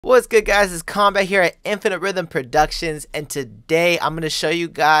What's good, guys? It's Combat here at Infinite Rhythm Productions, and today I'm going to show you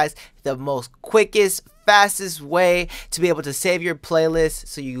guys the most quickest, fastest way to be able to save your playlist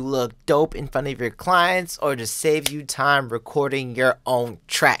so you look dope in front of your clients, or just save you time recording your own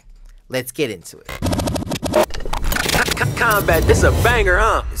track. Let's get into it. Combat, this a banger,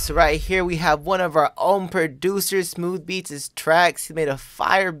 huh? So right here we have one of our own producers, Smooth Beats' tracks. He made a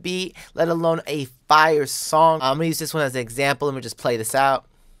fire beat, let alone a fire song. I'm going to use this one as an example. Let me just play this out.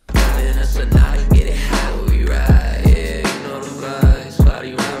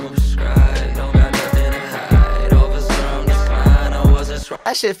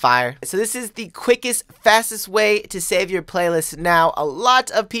 That shit fire. So this is the quickest, fastest way to save your playlist. Now, a lot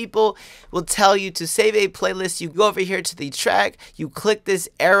of people will tell you to save a playlist. You go over here to the track, you click this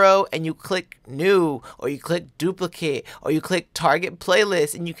arrow, and you click new, or you click duplicate, or you click target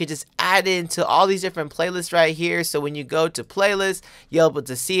playlist, and you can just add it into all these different playlists right here. So when you go to playlist, you're able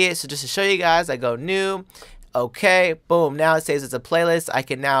to see it. So just to show you guys, I go new. Okay, boom, now it saves it's a playlist. I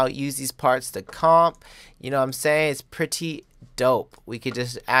can now use these parts to comp. You know what I'm saying? It's pretty dope. We could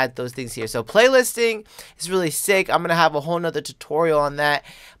just add those things here. So playlisting is really sick. I'm gonna have a whole nother tutorial on that,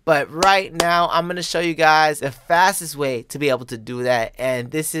 but right now I'm gonna show you guys the fastest way to be able to do that,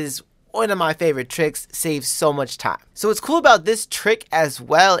 and this is one of my favorite tricks. Saves so much time. So what's cool about this trick as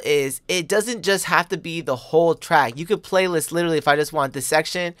well is it doesn't just have to be the whole track. You could playlist literally. If I just want this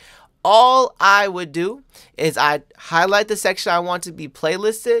section, all I would do is I'd highlight the section I want to be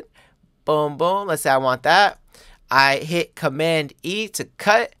playlisted. Boom, boom. Let's say I want that. I hit Command E to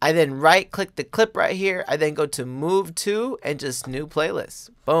cut. I then right click the clip right here. I then go to move to and just new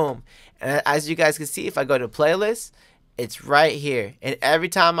playlist. Boom. And as you guys can see, if I go to playlist, it's right here. And every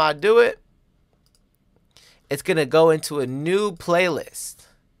time I do it, it's going to go into a new playlist.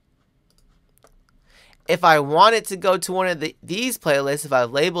 If I want it to go to one of these playlists, if I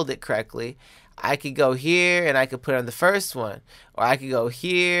labeled it correctly, I could go here and I could put it on the first one, or I could go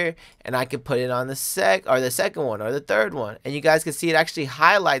here and I could put it on the second one, or the third one, and you guys can see it actually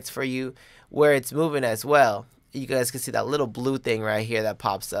highlights for you where it's moving as well. You guys can see that little blue thing right here that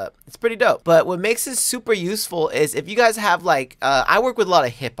pops up. It's pretty dope. But what makes it super useful is if you guys have like, I work with a lot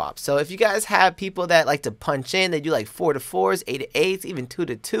of hip hop. So if you guys have people that like to punch in, they do like 4 to 4s, 8 to 8s, even 2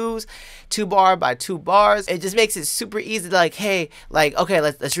 to 2s, 2 bar by 2 bars. It just makes it super easy to like, hey, like, okay,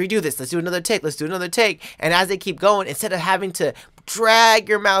 let's redo this. Let's do another take. Let's do another take. And as they keep going, instead of having to drag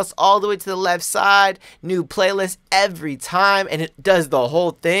your mouse all the way to the left side, new playlist every time, and it does the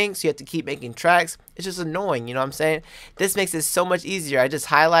whole thing, so you have to keep making tracks. It's just annoying, you know what I'm saying? This makes it so much easier. I just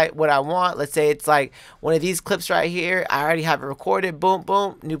highlight what I want. Let's say it's like one of these clips right here. I already have it recorded. Boom,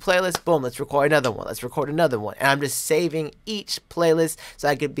 boom, new playlist. Boom, let's record another one. Let's record another one. And I'm just saving each playlist so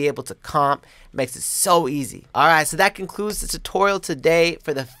I could be able to comp. It makes it so easy. All right, so that concludes the tutorial today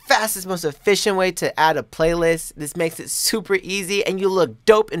for the fastest, most efficient way to add a playlist. This makes it super easy, and you look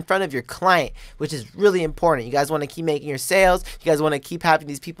dope in front of your client, which is really important. You guys want to keep making your sales. You guys want to keep having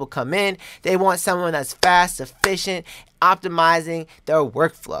these people come in. They want someone that's fast, efficient, optimizing their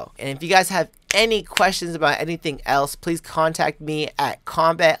workflow. And if you guys have any questions about anything else, please contact me at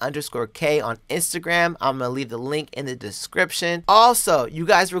combat_K on Instagram. I'm gonna leave the link in the description. Also, you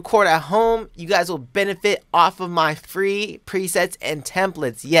guys record at home, you guys will benefit off of my free presets and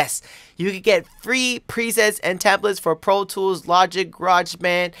templates. Yes, you can get free presets and templates for Pro Tools, Logic,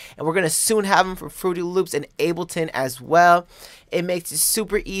 GarageBand, and we're gonna soon have them for Fruity Loops and Ableton as well. It makes it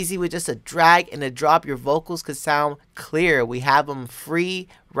super easy with just a drag and a drop. Your vocals could sound clear. We have them free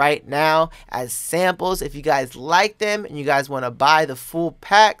right now as samples. If you guys like them and you guys want to buy the full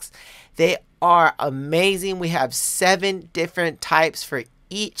packs, they are amazing. We have 7 different types for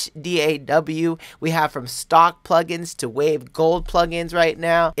each DAW. We have from stock plugins to Wave Gold plugins right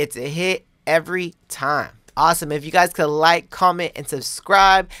now. It's a hit every time. Awesome. If you guys could like, comment, and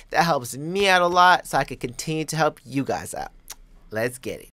subscribe, that helps me out a lot so I can continue to help you guys out. Let's get it.